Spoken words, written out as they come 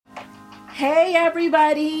Hey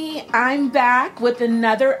everybody, I'm back with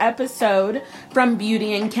another episode from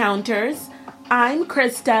Beauty Encounters. I'm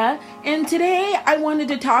Krista, and today I wanted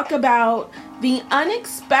to talk about the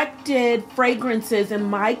unexpected fragrances in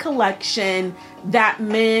my collection that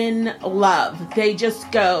men love. They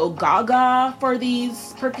just go gaga for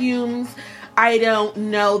these perfumes. I don't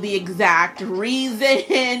know the exact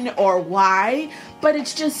reason or why, but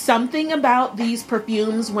it's just something about these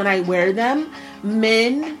perfumes when I wear them.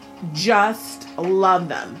 Men just love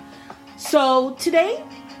them. So today,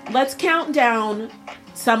 let's count down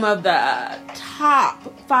some of the top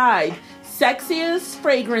 5 sexiest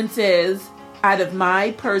fragrances out of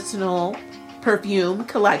my personal perfume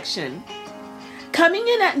collection. Coming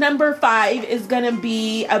in at number 5 is going to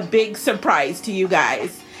be a big surprise to you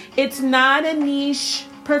guys. It's not a niche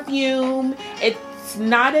perfume. It's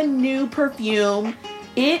not a new perfume.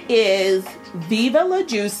 It is Viva La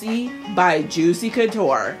Juicy by Juicy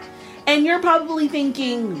Couture. And you're probably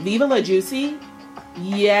thinking, Viva La Juicy?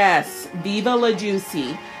 Yes, Viva La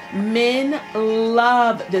Juicy. Men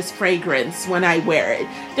love this fragrance when I wear it.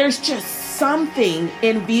 There's just something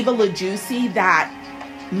in Viva La Juicy that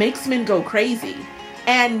makes men go crazy.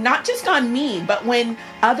 And not just on me, but when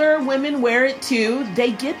other women wear it too,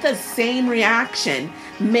 they get the same reaction.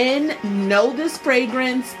 Men know this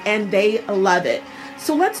fragrance and they love it.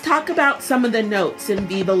 So let's talk about some of the notes in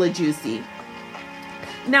Viva La Juicy.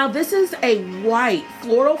 Now, this is a white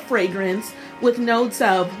floral fragrance with notes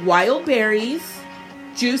of wild berries,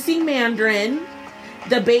 juicy mandarin.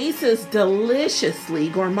 The base is deliciously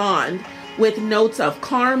gourmand with notes of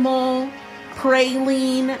caramel,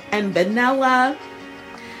 praline, and vanilla.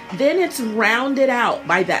 Then it's rounded out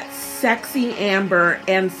by that sexy amber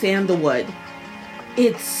and sandalwood.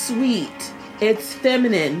 It's sweet, it's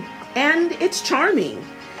feminine, and it's charming.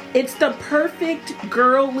 It's the perfect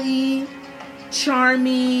girly,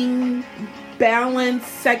 charming, balanced,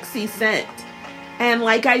 sexy scent. And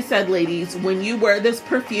like I said, ladies, when you wear this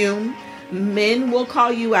perfume, men will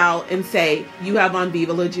call you out and say, you have on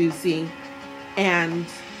Viva La Juicy. And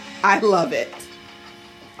I love it.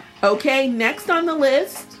 Okay, next on the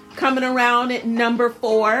list, coming around at number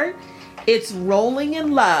 4, it's Rolling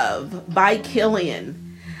in Love by Kilian.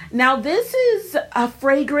 Now, this is a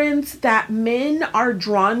fragrance that men are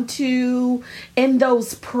drawn to in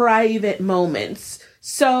those private moments.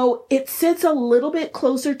 So it sits a little bit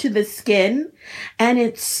closer to the skin and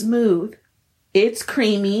it's smooth. It's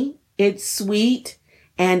creamy, it's sweet,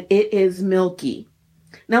 and it is milky.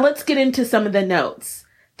 Now let's get into some of the notes.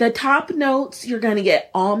 The top notes, you're going to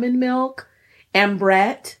get almond milk,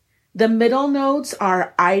 ambrette. The middle notes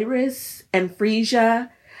are iris and freesia.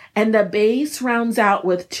 And the base rounds out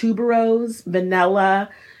with tuberose, vanilla,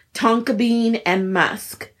 tonka bean, and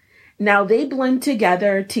musk. Now they blend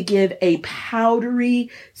together to give a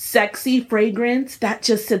powdery, sexy fragrance that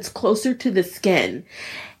just sits closer to the skin.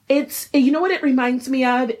 You know what it reminds me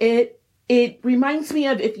of? It reminds me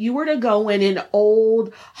of if you were to go in an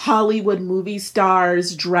old Hollywood movie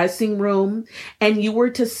star's dressing room and you were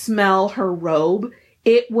to smell her robe.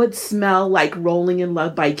 It would smell like Rolling in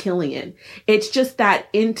Love by Kilian. It's just that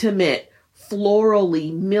intimate,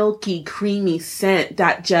 florally, milky, creamy scent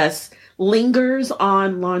that just lingers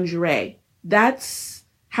on lingerie. That's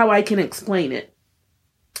how I can explain it.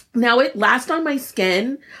 Now, it lasts on my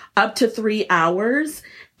skin up to 3 hours,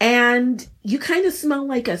 and you kind of smell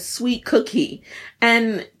like a sweet cookie.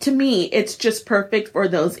 And to me, it's just perfect for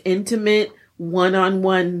those intimate,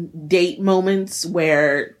 one-on-one date moments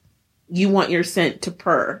where you want your scent to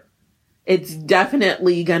purr. It's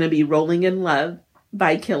definitely going to be Rolling in Love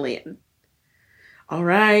by Kilian. All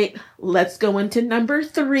right, let's go into number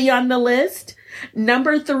 3 on the list.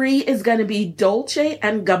 Number 3 is going to be Dolce &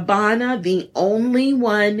 Gabbana, The Only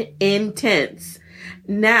One Intense.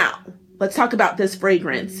 Now, let's talk about this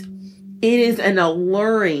fragrance. It is an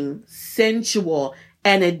alluring, sensual,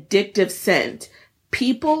 and addictive scent.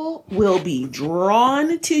 People will be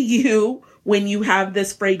drawn to you when you have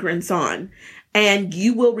this fragrance on, and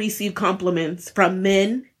you will receive compliments from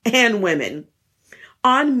men and women.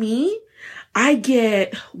 On me, I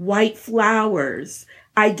get white flowers.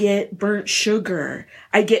 I get burnt sugar.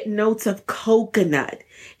 I get notes of coconut.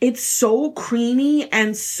 It's so creamy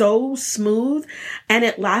and so smooth, and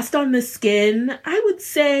it lasts on the skin. I would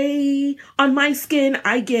say on my skin,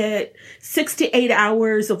 I get 6 to 8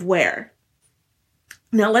 hours of wear.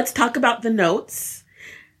 Now let's talk about the notes.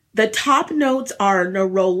 The top notes are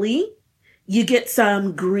neroli. You get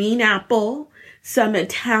some green apple, some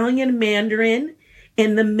Italian mandarin.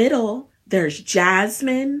 In the middle, there's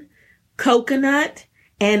jasmine, coconut,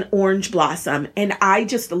 and orange blossom. And I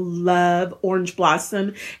just love orange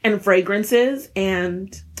blossom and fragrances.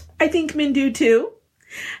 And I think men do too.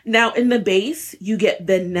 Now in the base, you get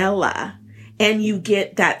vanilla and you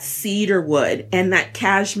get that cedar wood and that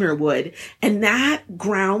cashmere wood, and that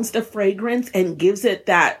grounds the fragrance and gives it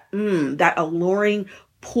that alluring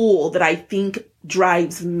pull that I think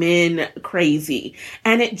drives men crazy.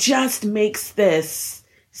 And it just makes this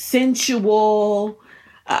sensual,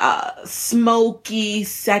 smoky,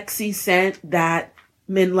 sexy scent that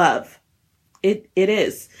men love. It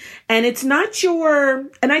is. And it's not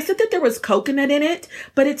and I said that there was coconut in it,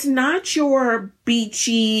 but it's not your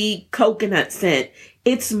beachy coconut scent.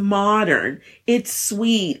 It's modern. It's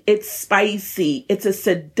sweet. It's spicy. It's a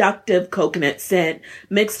seductive coconut scent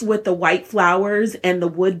mixed with the white flowers and the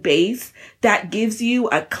wood base that gives you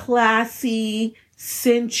a classy,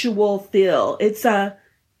 sensual feel. It's a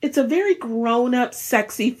very grown-up,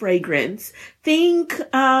 sexy fragrance. Think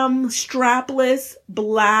strapless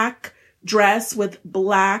black dress with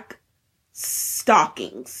black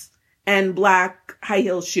stockings and black high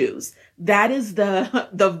heel shoes. That is the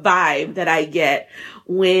vibe that I get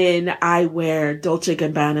when I wear Dolce &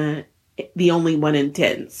 Gabbana, the only one in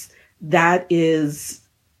tens. That's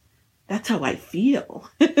how I feel.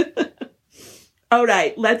 All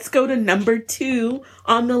right, let's go to number 2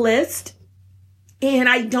 on the list. And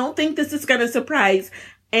I don't think this is going to surprise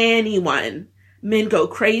anyone. Men go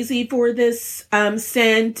crazy for this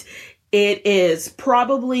scent. It is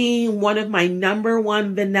probably one of my number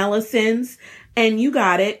 1 vanilla scents. And you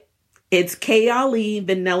got it. It's Kayali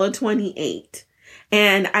Vanilla 28.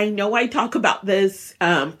 And I know I talk about this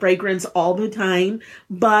fragrance all the time,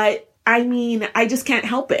 but I mean, I just can't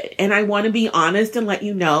help it. And I want to be honest and let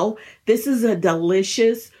you know, this is a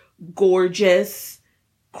delicious, gorgeous,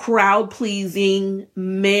 crowd-pleasing,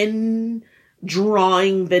 men-drawing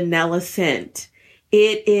vanilla scent.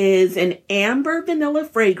 It is an amber vanilla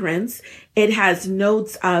fragrance. It has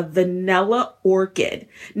notes of vanilla orchid.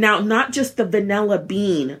 Now, not just the vanilla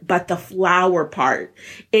bean, but the flower part.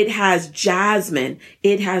 It has jasmine.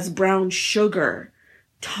 It has brown sugar,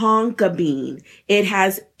 tonka bean. It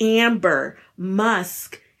has amber,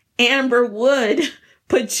 musk, amber wood,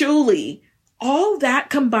 patchouli. All that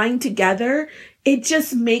combined together, it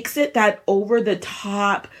just makes it that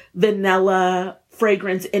over-the-top vanilla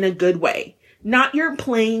fragrance in a good way. Not your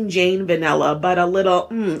plain Jane vanilla, but a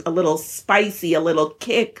little spicy, a little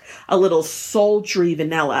kick, a little sultry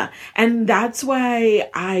vanilla. And that's why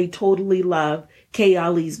I totally love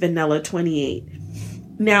Kayali's Vanilla 28.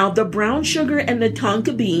 Now, the brown sugar and the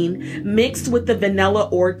tonka bean mixed with the vanilla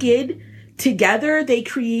orchid, together they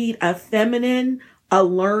create a feminine,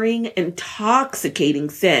 alluring,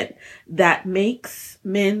 intoxicating scent that makes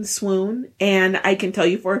men swoon. And I can tell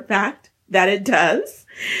you for a fact that it does.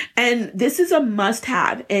 And this is a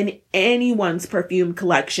must-have in anyone's perfume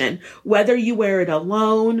collection, whether you wear it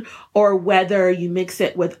alone or whether you mix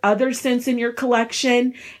it with other scents in your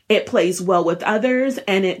collection. It plays well with others,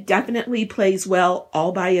 and it definitely plays well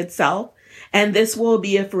all by itself. And this will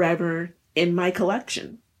be a forever in my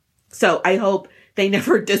collection. So I hope they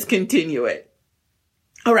never discontinue it.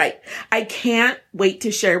 All right. I can't wait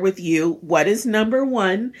to share with you what is number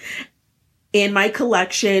 1 in my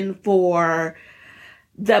collection for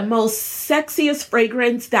the most sexiest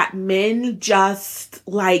fragrance that men just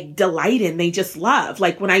like delight in. They just love.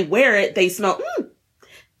 Like when I wear it, they smell,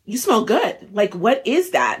 you smell good. Like, what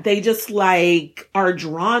is that? They just like are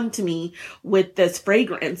drawn to me with this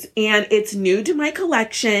fragrance, and it's new to my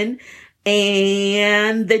collection,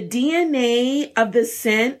 and the DNA of the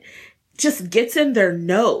scent just gets in their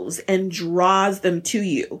nose and draws them to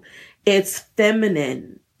you. It's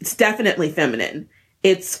feminine. It's definitely feminine.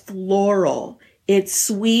 It's floral. It's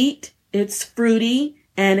sweet, it's fruity,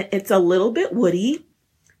 and it's a little bit woody.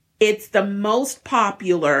 It's the most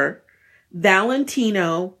popular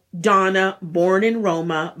Valentino Donna Born in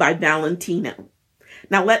Roma by Valentino.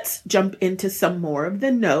 Now let's jump into some more of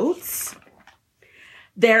the notes.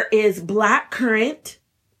 There is black currant,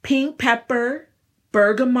 pink pepper,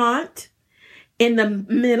 bergamot. In the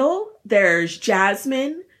middle, there's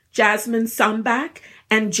jasmine, jasmine sambac,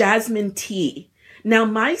 and jasmine tea. Now,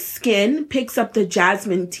 my skin picks up the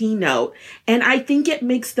jasmine tea note, and I think it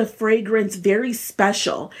makes the fragrance very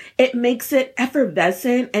special. It makes it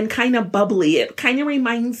effervescent and kind of bubbly. It kind of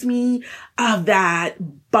reminds me of that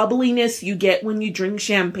bubbliness you get when you drink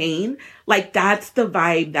champagne. Like, that's the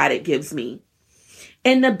vibe that it gives me.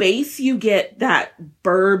 In the base, you get that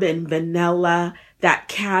bourbon vanilla, that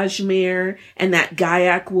cashmere, and that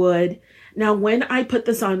guaiac wood. Now, when I put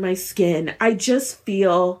this on my skin, I just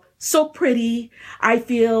feel so pretty. I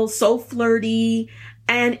feel so flirty.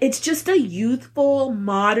 And it's just a youthful,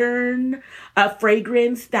 modern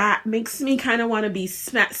fragrance that makes me kind of want to be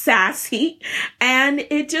sassy. And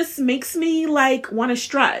it just makes me like want to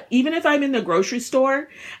strut. Even if I'm in the grocery store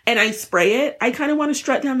and I spray it, I kind of want to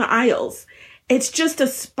strut down the aisles. It's just a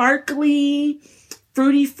sparkly,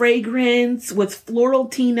 fruity fragrance with floral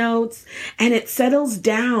tea notes. And it settles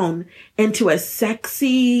down into a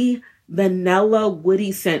sexy, vanilla,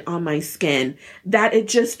 woody scent on my skin that it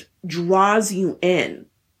just draws you in.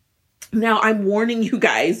 Now, I'm warning you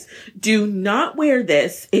guys, do not wear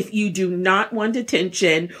this if you do not want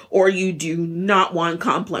attention or you do not want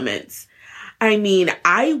compliments. I mean,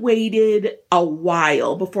 I waited a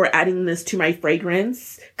while before adding this to my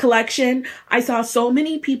fragrance collection. I saw so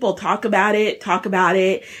many people talk about it,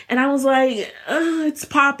 and I was like, it's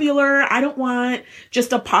popular. I don't want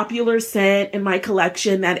just a popular scent in my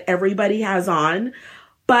collection that everybody has on.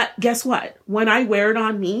 But guess what? When I wear it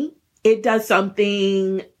on me, it does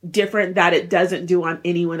something different that it doesn't do on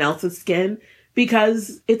anyone else's skin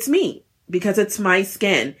because it's me, because it's my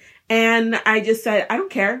skin. And I just said, I don't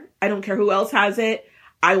care. I don't care who else has it.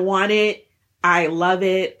 I want it. I love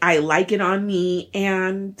it. I like it on me.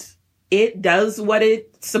 And it does what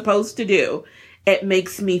it's supposed to do. It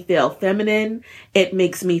makes me feel feminine. It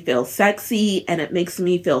makes me feel sexy, and it makes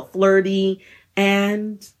me feel flirty,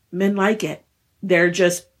 and men like it. They're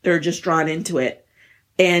just drawn into it.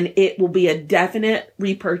 And it will be a definite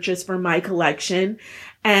repurchase for my collection.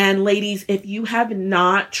 And ladies, if you have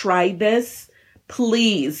not tried this,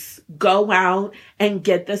 please go out and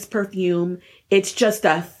get this perfume. It's just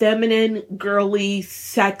a feminine, girly,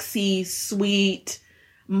 sexy, sweet,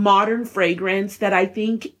 modern fragrance that I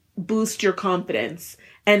think boosts your confidence.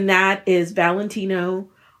 And that is Valentino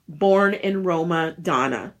Born in Roma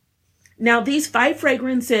Donna. Now, these 5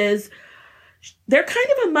 fragrances, they're kind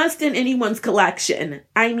of a must in anyone's collection.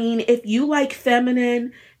 I mean, if you like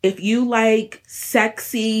feminine, if you like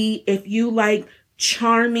sexy, if you like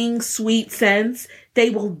charming, sweet scents,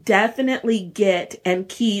 they will definitely get and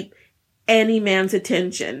keep any man's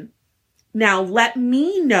attention. Now, let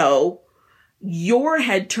me know your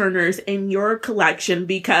head turners in your collection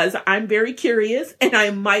because I'm very curious and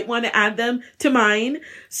I might want to add them to mine.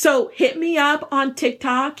 So hit me up on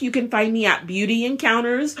TikTok. You can find me at Beauty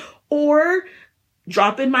Encounters, or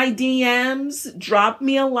drop in my DMs, drop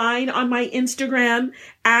me a line on my Instagram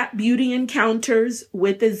at Beauty Encounters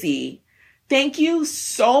with a Z. Thank you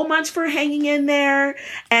so much for hanging in there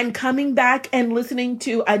and coming back and listening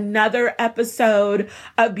to another episode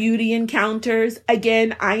of Beauty Encounters.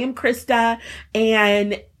 Again, I am Krista,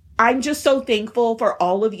 and I'm just so thankful for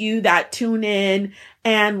all of you that tune in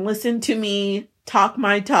and listen to me talk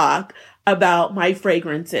my talk about my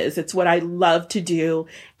fragrances. It's what I love to do,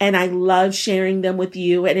 and I love sharing them with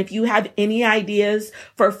you. And if you have any ideas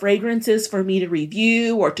for fragrances for me to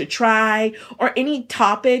review or to try, or any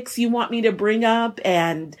topics you want me to bring up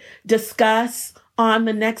and discuss on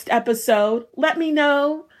the next episode, let me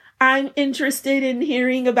know. I'm interested in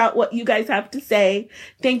hearing about what you guys have to say.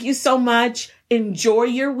 Thank you so much. Enjoy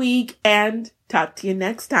your week, and talk to you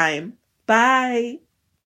next time. Bye.